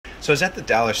So I was at the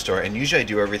dollar store, and usually I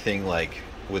do everything like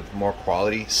with more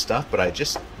quality stuff, but I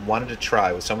just wanted to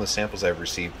try with some of the samples I've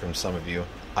received from some of you.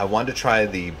 I wanted to try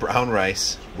the brown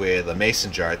rice with a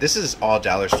mason jar. This is all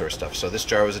dollar store stuff. So this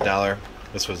jar was $1,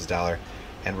 this was $1,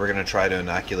 and we're gonna try to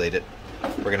inoculate it.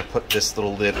 We're gonna put this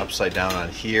little lid upside down on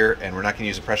here, and we're not gonna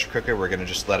use a pressure cooker. We're gonna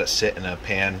just let it sit in a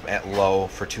pan at low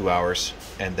for 2 hours,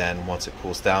 and then once it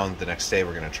cools down the next day,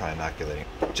 we're gonna try inoculating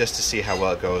just to see how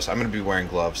well it goes. I'm gonna be wearing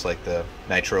gloves like the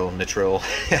nitrile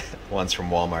ones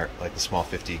from Walmart, like the small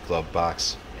 50 glove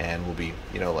box, and we'll be,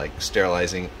 you know, like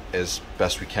sterilizing as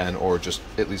best we can, or just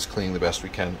at least cleaning the best we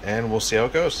can, and we'll see how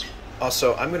it goes.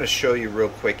 Also, I'm gonna show you real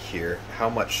quick here how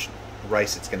much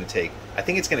rice it's going to take. I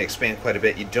think it's going to expand quite a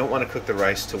bit. You don't want to cook the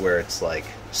rice to where it's like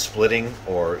splitting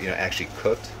or, you know, actually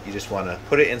cooked. You just want to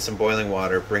put it in some boiling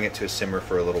water, bring it to a simmer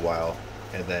for a little while,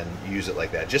 and then use it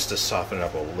like that just to soften it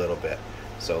up a little bit.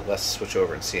 So let's switch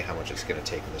over and see how much it's going to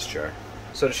take in this jar.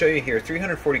 So to show you here,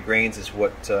 340 grains is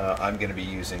what I'm going to be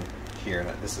using here, and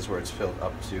this is where it's filled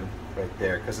up to right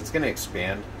there, because it's going to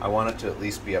expand. I want it to at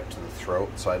least be up to the throat,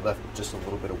 so I left just a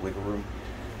little bit of wiggle room.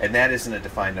 And that isn't a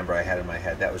defined number I had in my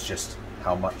head. That was just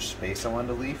how much space I wanted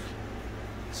to leave.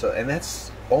 So, and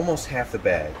that's almost half the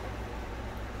bag.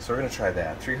 So we're gonna try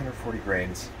that. 340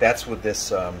 grains. That's with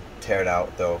this teared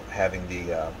out though, having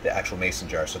the actual mason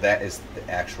jar. So that is the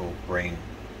actual grain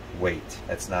weight.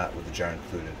 That's not with the jar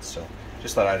included. So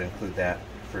just thought I'd include that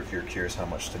for if you're curious how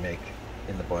much to make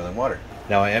in the boiling water.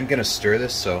 Now I am gonna stir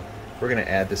this, so we're gonna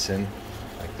add this in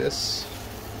like this.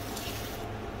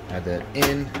 Add that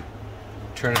in.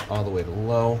 Turn it all the way to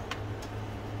low.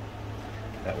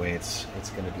 That way it's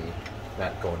going to be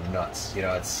not going nuts. You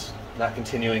know, it's not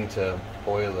continuing to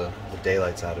boil the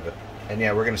daylights out of it. And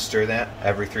yeah, we're going to stir that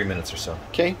every 3 minutes or so.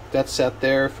 Okay, that's sat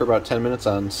there for about 10 minutes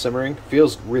on simmering.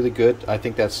 Feels really good. I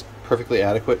think that's perfectly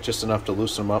adequate, just enough to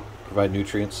loosen them up, provide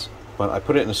nutrients. But I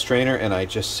put it in a strainer and I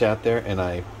just sat there and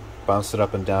I bounced it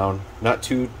up and down. Not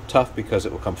too tough because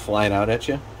it will come flying out at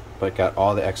you, but got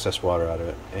all the excess water out of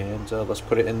it. And let's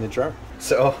put it in the jar.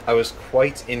 So I was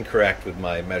quite incorrect with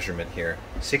my measurement here.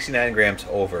 69 grams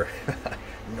over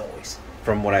noise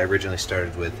from what I originally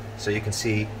started with. So you can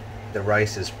see the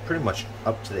rice is pretty much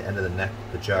up to the end of the neck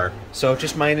of the jar. So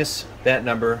just minus that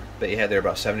number that you had there,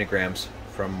 about 70 grams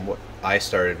from what I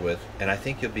started with, and I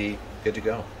think you'll be good to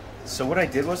go. So what I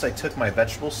did was I took my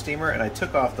vegetable steamer and I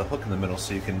took off the hook in the middle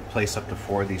so you can place up to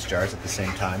 4 of these jars at the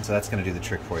same time. So that's going to do the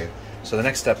trick for you. So the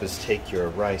next step is take your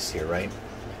rice here, right?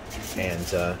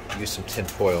 And use some tin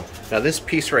foil. Now this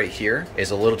piece right here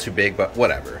is a little too big, but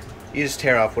whatever. You just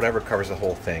tear off whatever covers the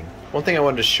whole thing. One thing I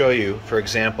wanted to show you, for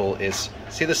example, is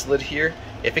see this lid here?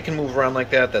 If it can move around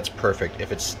like that, that's perfect.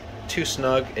 If it's too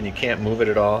snug and you can't move it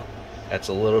at all, that's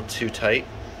a little too tight,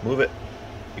 move it.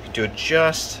 You can do it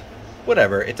just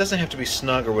whatever. It doesn't have to be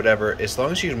snug or whatever. As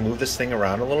long as you move this thing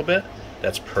around a little bit,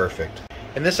 that's perfect.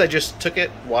 And this, I just took it,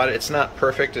 wadded. It's not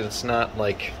perfect and it's not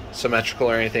like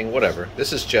symmetrical or anything, whatever.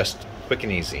 This is just quick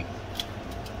and easy.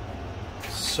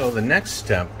 So the next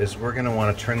step is we're going to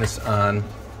want to turn this on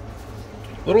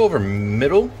a little over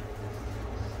middle.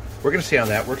 We're going to see how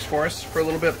that works for us for a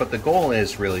little bit, but the goal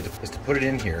is really to put it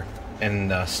in here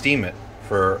and steam it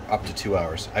for up to 2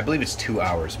 hours. I believe it's 2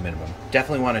 hours minimum.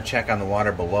 Definitely want to check on the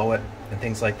water below it and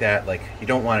things like that. Like, you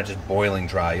don't want it just boiling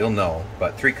dry, you'll know.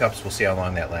 But 3 cups, we'll see how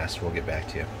long that lasts. We'll get back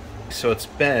to you. So it's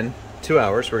been 2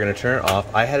 hours. We're going to turn it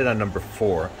off. I had it on number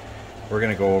 4. We're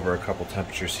going to go over a couple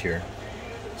temperatures here.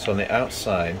 So on the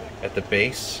outside, at the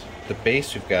base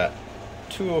we've got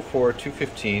 204,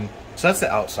 215. So that's the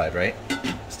outside, right?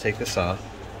 Let's take this off.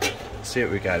 Let's see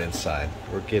what we got inside.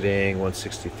 We're getting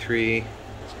 163.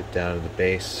 Let's get down to the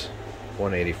base,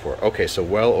 184. Okay, so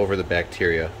well over the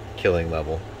bacteria killing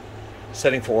level.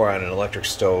 Setting 4 on an electric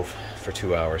stove for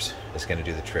 2 hours is going to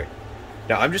do the trick.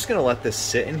 Now I'm just going to let this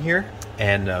sit in here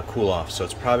and cool off. So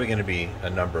it's probably going to be a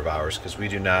number of hours because we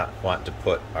do not want to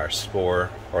put our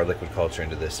spore or liquid culture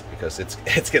into this because it's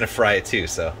going to fry it too.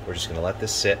 So we're just going to let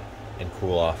this sit and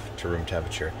cool off to room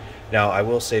temperature. Now I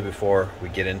will say before we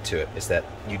get into it is that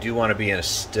you do want to be in a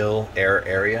still air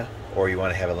area, or you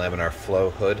want to have a laminar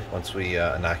flow hood once we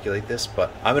inoculate this, but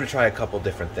I'm going to try a couple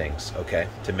different things, okay,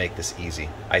 to make this easy.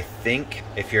 I think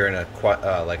if you're in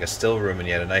a like a still room and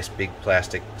you had a nice big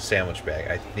plastic sandwich bag,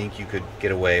 I think you could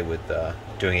get away with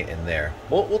doing it in there.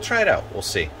 We'll try it out, we'll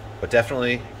see. But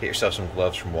definitely get yourself some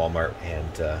gloves from Walmart,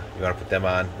 and you want to put them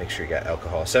on. Make sure you got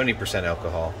alcohol, 70%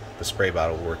 alcohol. The spray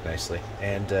bottle will work nicely.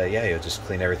 And yeah, you'll just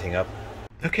clean everything up.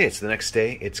 Okay, it's the next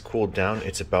day. It's cooled down.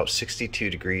 It's about 62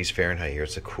 degrees Fahrenheit here.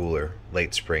 It's a cooler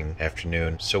late spring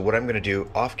afternoon. So what I'm going to do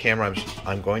off camera,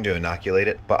 I'm going to inoculate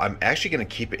it, but I'm actually going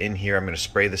to keep it in here. I'm going to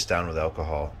spray this down with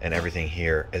alcohol and everything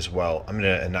here as well. I'm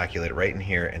going to inoculate it right in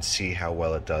here and see how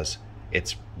well it does.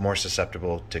 It's more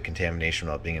susceptible to contamination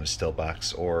without being in a still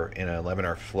box or in a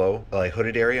laminar flow, like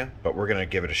hooded area, but we're going to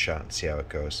give it a shot and see how it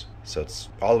goes. So it's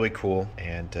all the way cool,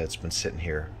 and it's been sitting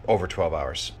here over 12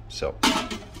 hours. So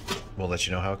we'll let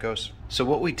you know how it goes. So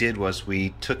what we did was we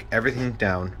took everything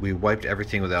down, we wiped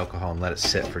everything with alcohol and let it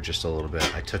sit for just a little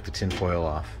bit. I took the tin foil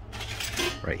off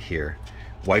right here,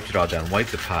 wiped it all down,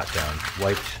 wiped the pot down,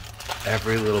 wiped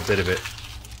every little bit of it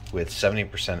with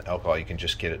 70% alcohol. You can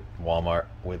just get it at Walmart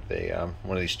with a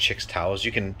one of these CHIX towels.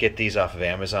 You can get these off of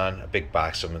Amazon, a big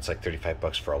box of them. It's like 35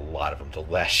 bucks for a lot of them to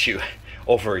last you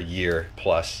over a year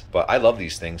plus. But I love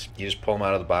these things. You just pull them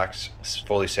out of the box,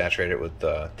 fully saturate it with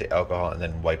the alcohol, and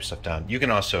then wipe stuff down. You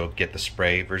can also get the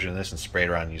spray version of this and spray it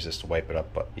around and use this to wipe it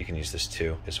up, but you can use this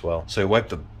too as well. So you wipe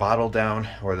the bottle down,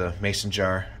 or the mason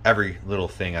jar, every little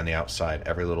thing on the outside,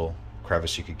 every little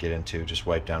crevice you could get into, just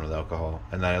wipe down with alcohol,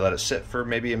 and then I let it sit for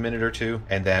maybe a minute or two,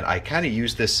 and then I kind of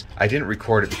use this. I didn't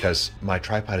record it because my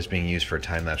tripod is being used for a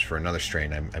time lapse for another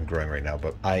strain I'm growing right now,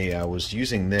 but I was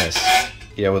using this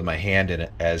with my hand in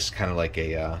it as kind of like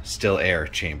a still air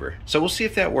chamber. So we'll see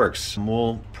if that works.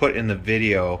 We'll put in the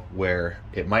video where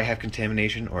it might have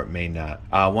contamination or it may not.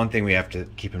 One thing we have to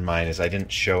keep in mind is I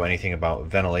didn't show anything about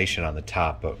ventilation on the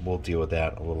top, but we'll deal with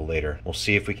that a little later. We'll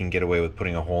see if we can get away with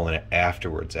putting a hole in it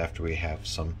afterwards, after we have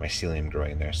some mycelium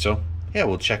growing in there. So yeah,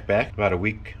 we'll check back about a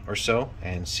week or so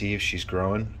and see if she's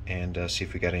growing and see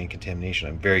if we got any contamination.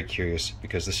 I'm very curious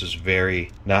because this is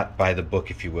very not by the book,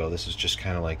 if you will. This is just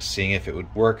kind of like seeing if it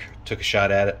would work. Took a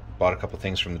shot at it, bought a couple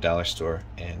things from the dollar store,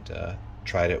 and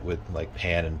tried it with like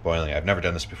pan and boiling. I've never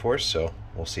done this before, so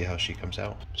we'll see how she comes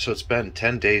out. So it's been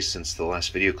 10 days since the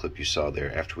last video clip you saw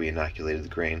there after we inoculated the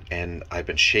grain, and I've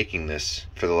been shaking this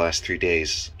for the last 3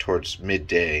 days towards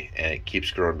midday, and it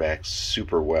keeps growing back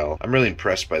super well. I'm really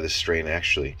impressed by this strain,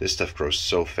 actually. This stuff grows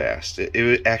so fast.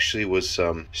 It actually was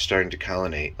starting to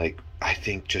colonate like I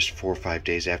think just 4 or 5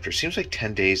 days after. It seems like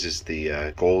 10 days is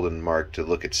the golden mark to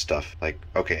look at stuff. Like,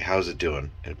 okay, how's it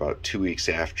doing? And about 2 weeks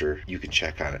after, you can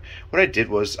check on it. What I did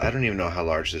was, I don't even know how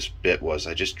large this bit was.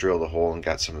 I just drilled a hole and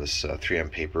got some of this 3M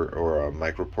paper or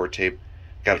Microppose tape.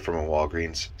 Got it from a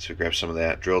Walgreens. So we grabbed some of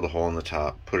that, drilled a hole in the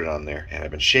top, put it on there. And I've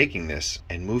been shaking this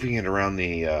and moving it around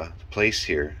the place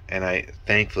here. And I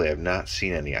thankfully have not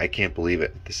seen any. I can't believe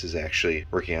it. This is actually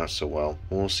working out so well.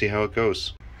 We'll see how it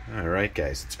goes. Alright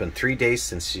guys, it's been 3 days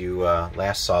since you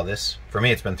last saw this. For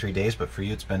me it's been 3 days, but for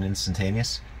you it's been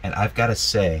instantaneous. And I've got to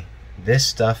say, this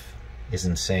stuff is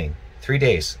insane. 3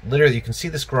 days. Literally, you can see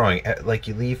this growing. Like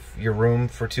you leave your room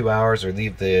for 2 hours or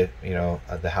leave the,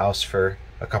 the house for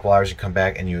a couple hours, you come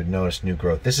back and you would notice new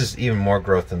growth. This is even more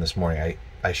growth than this morning.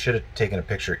 I should have taken a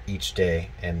picture each day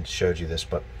and showed you this,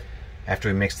 but after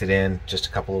we mixed it in, just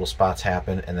a couple little spots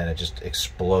happened and then it just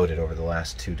exploded over the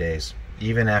last 2 days.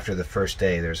 Even after the first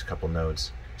day, there's a couple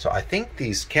nodes. So I think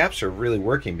these caps are really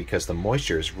working because the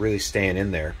moisture is really staying in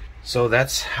there. So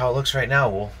that's how it looks right now.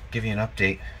 We'll give you an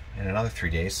update in another 3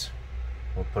 days.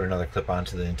 We'll put another clip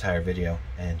onto the entire video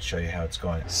and show you how it's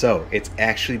going. So it's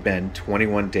actually been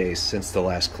 21 days since the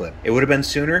last clip. It would have been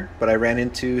sooner, but I ran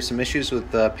into some issues with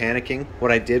panicking.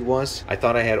 What I did was, I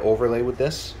thought I had overlay with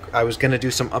this. I was gonna do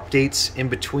some updates in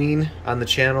between on the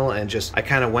channel and I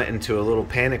kind of went into a little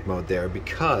panic mode there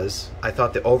because I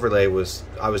thought the overlay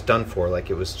I was done for. Like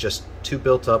it was just too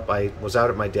built up. I was out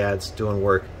at my dad's doing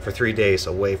work for 3 days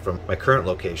away from my current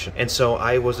location. And so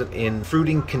I wasn't in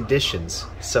fruiting conditions.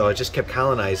 So it just kept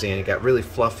colonizing and it got really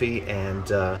fluffy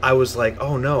and I was like,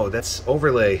 oh no, that's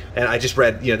overlay. And I just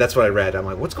read, that's what I read. I'm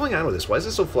like, what's going on with this? Why is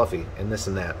it so fluffy? And this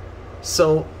and that.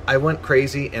 So I went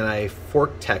crazy and I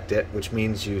fork-teched it, which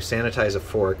means you sanitize a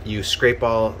fork, you scrape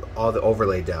all the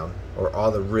overlay down, or all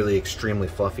the really extremely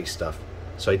fluffy stuff.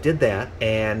 So I did that,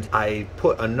 and I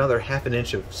put another ½ an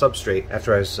inch of substrate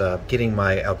after I was getting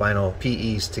my albino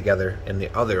PEs together in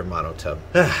the other monotub.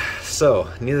 So,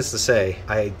 needless to say,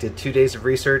 I did 2 days of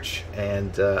research,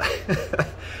 and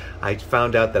I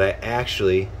found out that I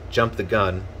actually jumped the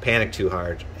gun, panicked too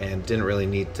hard, and didn't really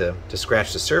need to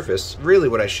scratch the surface. Really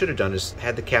what I should have done is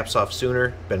had the caps off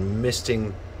sooner, been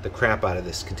misting the crap out of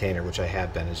this container, which I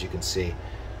have been, as you can see.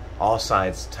 All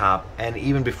sides, top, and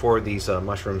even before these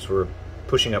mushrooms were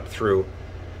pushing up through.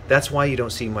 That's why you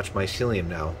don't see much mycelium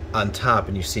now on top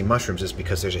and you see mushrooms, is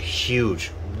because there's a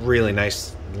huge, really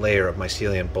nice layer of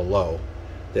mycelium below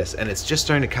this. And it's just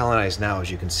starting to colonize now, as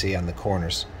you can see on the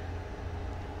corners.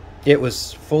 It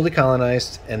was fully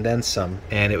colonized and then some,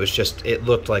 and it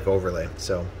looked like overlay.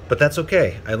 So, but that's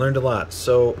okay. I learned a lot.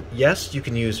 So yes, you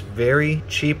can use very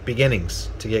cheap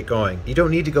beginnings to get going. You don't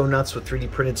need to go nuts with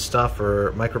 3D printed stuff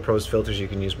or Microppose filters. You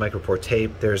can use micropore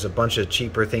tape. There's a bunch of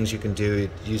cheaper things you can do.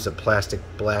 Use a plastic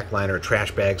black liner,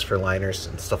 trash bags for liners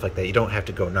and stuff like that. You don't have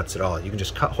to go nuts at all. You can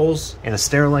just cut holes in a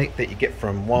Sterilite that you get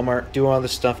from Walmart. Do all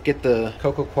this stuff. Get the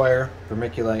Coco Coir,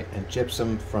 Vermiculite, and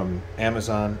Gypsum from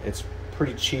Amazon. It's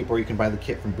pretty cheap, or you can buy the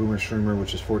kit from Boomer Shroomer,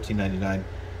 which is $14.99.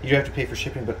 You do have to pay for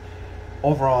shipping, but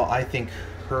overall I think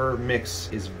her mix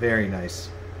is very nice.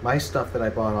 My stuff that I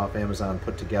bought off Amazon,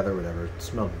 put together, whatever,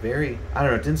 smelled very, I don't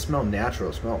know, it didn't smell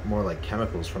natural. It smelled more like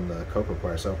chemicals from the Coco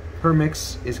Coir. So her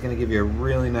mix is going to give you a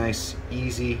really nice,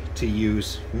 easy to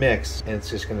use mix, and it's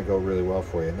just going to go really well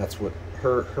for you. And that's what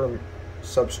her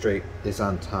substrate is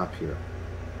on top here.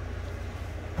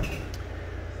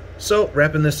 So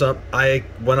wrapping this up, I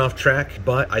went off track,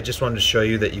 but I just wanted to show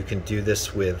you that you can do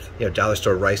this with, you know, dollar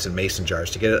store rice and mason jars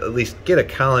to get at least get a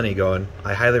colony going.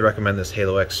 I highly recommend this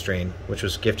Halo X strain, which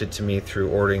was gifted to me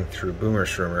through ordering through Boomer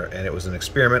Shroomer, and it was an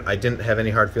experiment. I didn't have any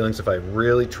hard feelings if I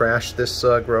really trashed this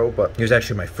grow, but it was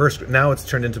actually my first. Now it's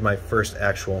turned into my first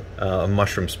actual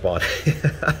mushroom spawn,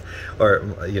 or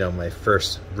you know, my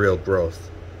first real growth.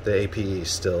 The APE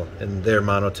is still in their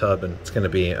monotub, and it's going to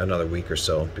be another week or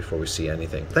so before we see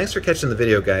anything. Thanks for catching the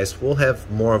video, guys. We'll have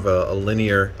more of a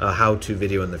linear how-to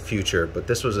video in the future, but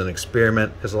this was an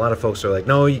experiment because a lot of folks are like,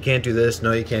 no, you can't do this,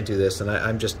 no, you can't do this, and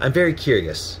I'm very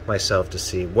curious myself to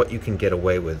see what you can get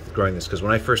away with growing this, because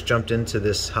when I first jumped into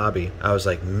this hobby, I was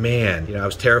like, man, you know, I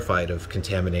was terrified of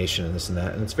contamination and this and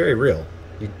that, and it's very real.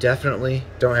 You definitely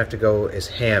don't have to go as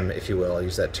ham, if you will, I'll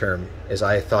use that term, as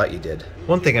I thought you did.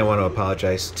 One thing I want to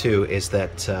apologize too is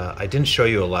that I didn't show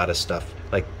you a lot of stuff,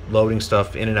 like loading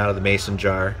stuff in and out of the mason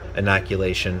jar,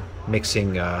 inoculation,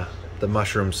 mixing the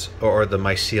mushrooms or the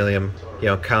mycelium, you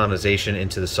know, colonization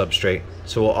into the substrate.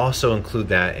 So we'll also include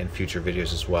that in future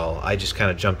videos as well. I just kind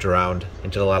of jumped around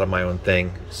and did a lot of my own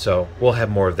thing, so we'll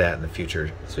have more of that in the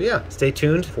future. So yeah, stay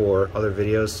tuned for other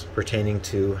videos pertaining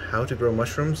to how to grow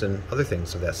mushrooms and other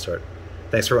things of that sort.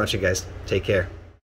 Thanks for watching, guys. Take care.